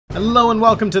Hello and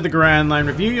welcome to the Grand Line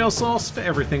Review, your source for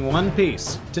everything One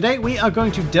Piece. Today we are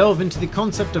going to delve into the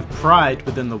concept of pride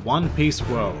within the One Piece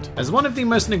world. As one of the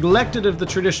most neglected of the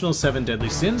traditional 7 deadly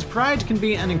sins, pride can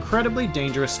be an incredibly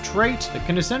dangerous trait that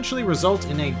can essentially result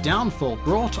in a downfall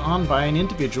brought on by an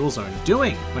individual's own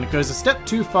doing, when it goes a step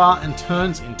too far and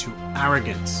turns into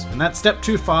arrogance. And that step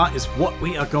too far is what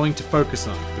we are going to focus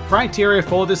on. The criteria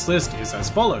for this list is as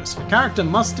follows. A character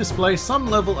must display some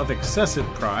level of excessive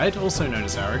pride, also known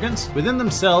as arrogance, within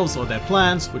themselves or their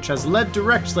plans, which has led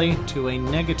directly to a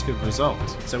negative result.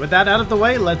 So with that out of the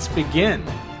way, let's begin.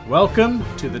 Welcome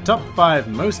to the top 5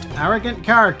 most arrogant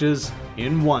characters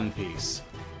in One Piece.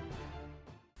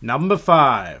 Number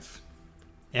 5.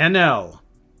 NL.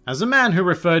 As a man who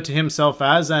referred to himself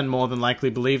as, and more than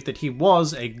likely believed that he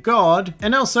was, a god,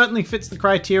 NL certainly fits the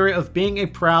criteria of being a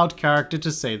proud character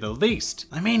to say the least.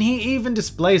 I mean, he even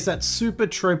displays that super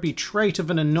tropey trait of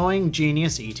an annoying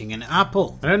genius eating an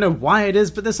apple. I don't know why it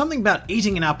is, but there's something about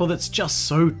eating an apple that's just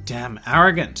so damn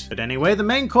arrogant. But anyway, the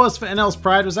main cause for NL's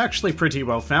pride was actually pretty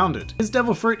well founded. His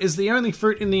devil fruit is the only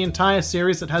fruit in the entire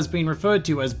series that has been referred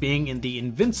to as being in the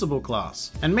invincible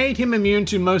class, and made him immune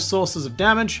to most sources of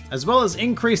damage, as well as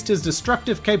increased his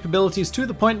destructive capabilities to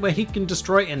the point where he can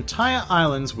destroy entire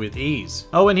islands with ease.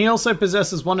 Oh, and he also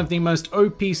possesses one of the most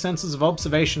OP senses of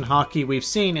observation haki we've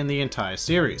seen in the entire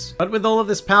series. But with all of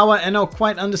this power, NL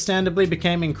quite understandably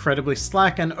became incredibly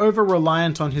slack and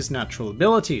over-reliant on his natural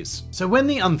abilities. So when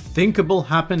the unthinkable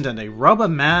happened and a rubber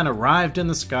man arrived in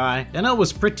the sky, NL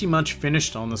was pretty much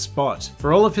finished on the spot.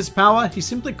 For all of his power, he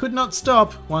simply could not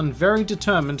stop one very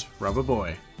determined rubber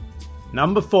boy.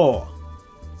 Number 4.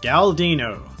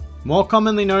 Galdino. More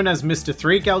commonly known as Mr.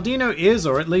 3, Galdino is,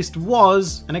 or at least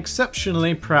was, an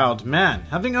exceptionally proud man,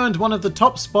 having earned one of the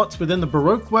top spots within the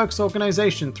Baroque Works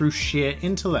organization through sheer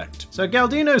intellect. So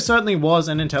Galdino certainly was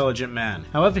an intelligent man.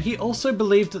 However, he also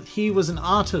believed that he was an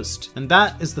artist, and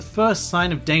that is the first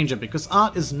sign of danger because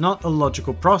art is not a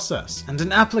logical process, and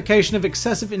an application of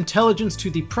excessive intelligence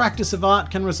to the practice of art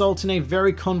can result in a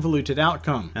very convoluted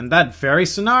outcome. And that very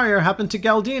scenario happened to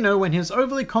Galdino when his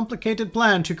overly complicated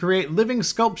plan to create living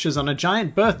sculptures on a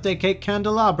giant birthday cake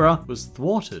candelabra was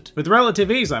thwarted. With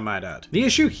relative ease, I might add. The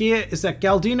issue here is that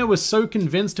Galdino was so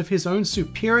convinced of his own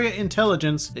superior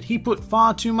intelligence that he put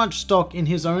far too much stock in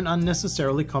his own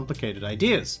unnecessarily complicated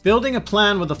ideas, building a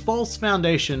plan with a false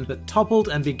foundation that toppled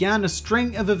and began a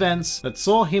string of events that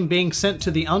saw him being sent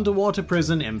to the underwater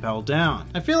prison Impel Down.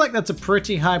 I feel like that's a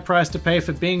pretty high price to pay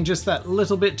for being just that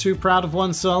little bit too proud of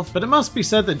oneself, but it must be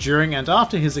said that during and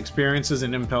after his experiences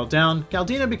in Impel Down,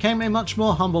 Galdino became a much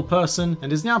more humble person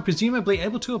and is now presumably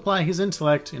able to apply his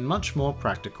intellect in much more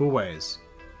practical ways.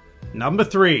 Number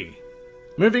 3.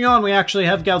 Moving on, we actually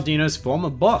have Galdino's former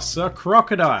boss, Sir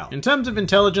Crocodile. In terms of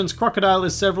intelligence, Crocodile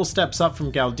is several steps up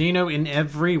from Galdino in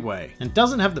every way, and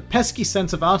doesn't have the pesky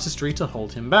sense of artistry to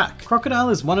hold him back. Crocodile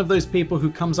is one of those people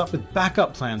who comes up with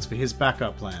backup plans for his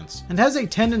backup plans, and has a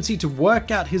tendency to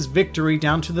work out his victory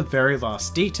down to the very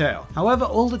last detail. However,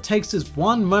 all it takes is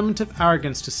one moment of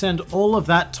arrogance to send all of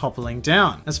that toppling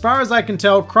down. As far as I can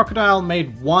tell, Crocodile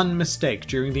made one mistake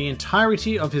during the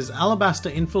entirety of his Alabaster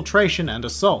infiltration and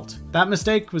assault. That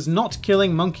mistake was not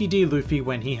killing Monkey D. Luffy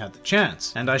when he had the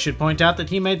chance, and I should point out that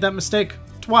he made that mistake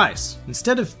twice.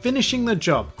 Instead of finishing the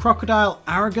job, Crocodile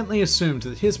arrogantly assumed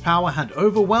that his power had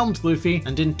overwhelmed Luffy,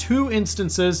 and in 2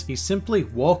 instances, he simply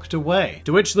walked away,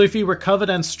 to which Luffy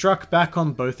recovered and struck back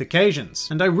on both occasions.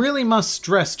 And I really must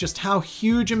stress just how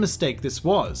huge a mistake this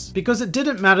was, because it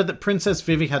didn't matter that Princess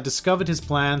Vivi had discovered his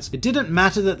plans, it didn't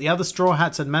matter that the other Straw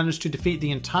Hats had managed to defeat the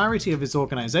entirety of his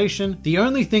organization. The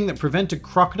only thing that prevented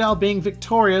Crocodile being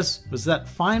victorious was that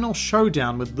final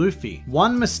showdown with Luffy.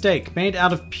 One mistake made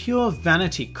out of pure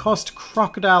vanity cost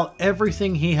Crocodile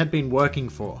everything he had been working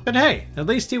for. But hey, at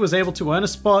least he was able to earn a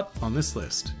spot on this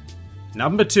list.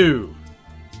 Number 2.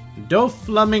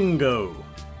 Doflamingo.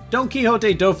 Don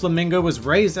Quixote Doflamingo was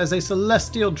raised as a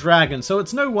celestial dragon, so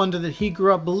it's no wonder that he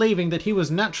grew up believing that he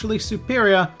was naturally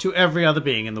superior to every other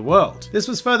being in the world. This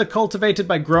was further cultivated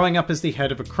by growing up as the head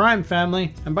of a crime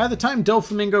family, and by the time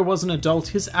Doflamingo was an adult,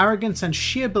 his arrogance and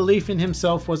sheer belief in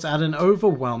himself was at an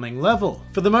overwhelming level.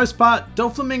 For the most part,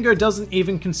 Doflamingo doesn't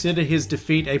even consider his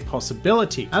defeat a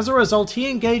possibility. As a result, he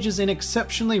engages in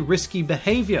exceptionally risky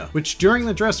behavior, which during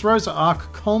the Dressrosa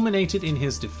arc culminated in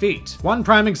his defeat. One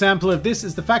prime example of this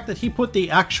is the fact fact that he put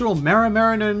the actual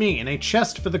Mera no Mi in a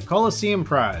chest for the Colosseum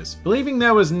prize, believing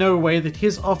there was no way that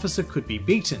his officer could be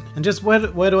beaten. And just where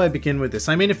do I begin with this?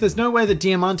 I mean, if there's no way that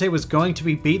Diamante was going to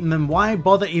be beaten, then why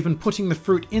bother even putting the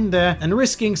fruit in there and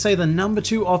risking, say, the number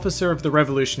 2 officer of the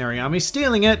Revolutionary Army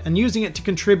stealing it and using it to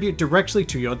contribute directly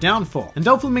to your downfall? And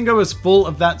Doflamingo was full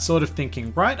of that sort of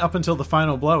thinking, right up until the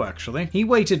final blow, actually. He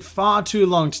waited far too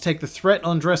long to take the threat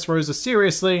on Dressrosa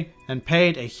seriously and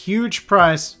paid a huge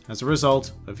price as a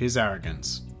result of his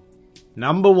arrogance.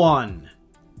 Number 1.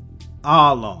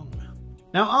 Arlong.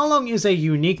 Now, Arlong is a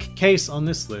unique case on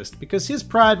this list because his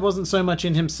pride wasn't so much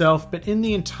in himself, but in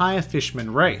the entire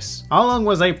Fishman race. Arlong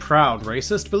was a proud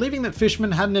racist, believing that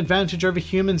Fishmen had an advantage over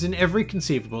humans in every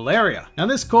conceivable area. Now,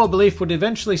 this core belief would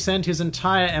eventually send his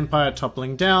entire empire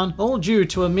toppling down, all due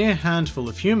to a mere handful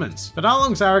of humans. But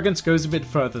Arlong's arrogance goes a bit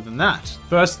further than that.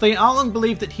 Firstly, Arlong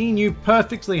believed that he knew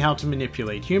perfectly how to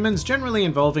manipulate humans, generally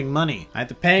involving money,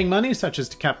 either paying money, such as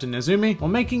to Captain Nezumi, or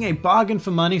making a bargain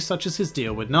for money, such as his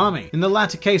deal with Nami. In the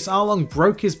latter case, Arlong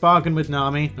broke his bargain with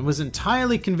Nami and was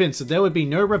entirely convinced that there would be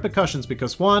no repercussions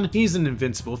because 1, he's an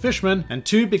invincible fishman, and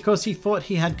 2, because he thought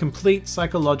he had complete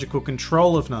psychological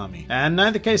control of Nami. And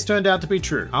neither case turned out to be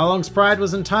true. Arlong's pride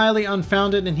was entirely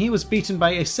unfounded and he was beaten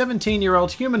by a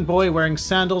 17-year-old human boy wearing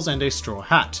sandals and a straw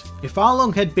hat. If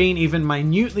Arlong had been even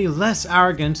minutely less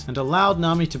arrogant and allowed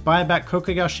Nami to buy back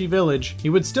Kokoyashi Village, he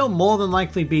would still more than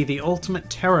likely be the ultimate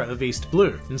terror of East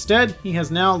Blue. Instead, he has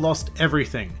now lost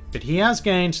everything, but he has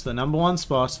gained the number 1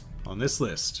 spot on this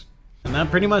list. And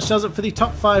that pretty much does it for the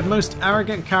top 5 most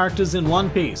arrogant characters in One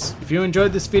Piece. If you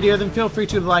enjoyed this video, then feel free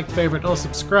to like, favorite, or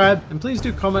subscribe, and please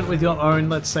do comment with your own,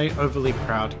 let's say, overly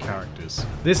proud characters.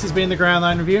 This has been the Grand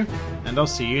Line Review, and I'll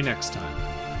see you next time.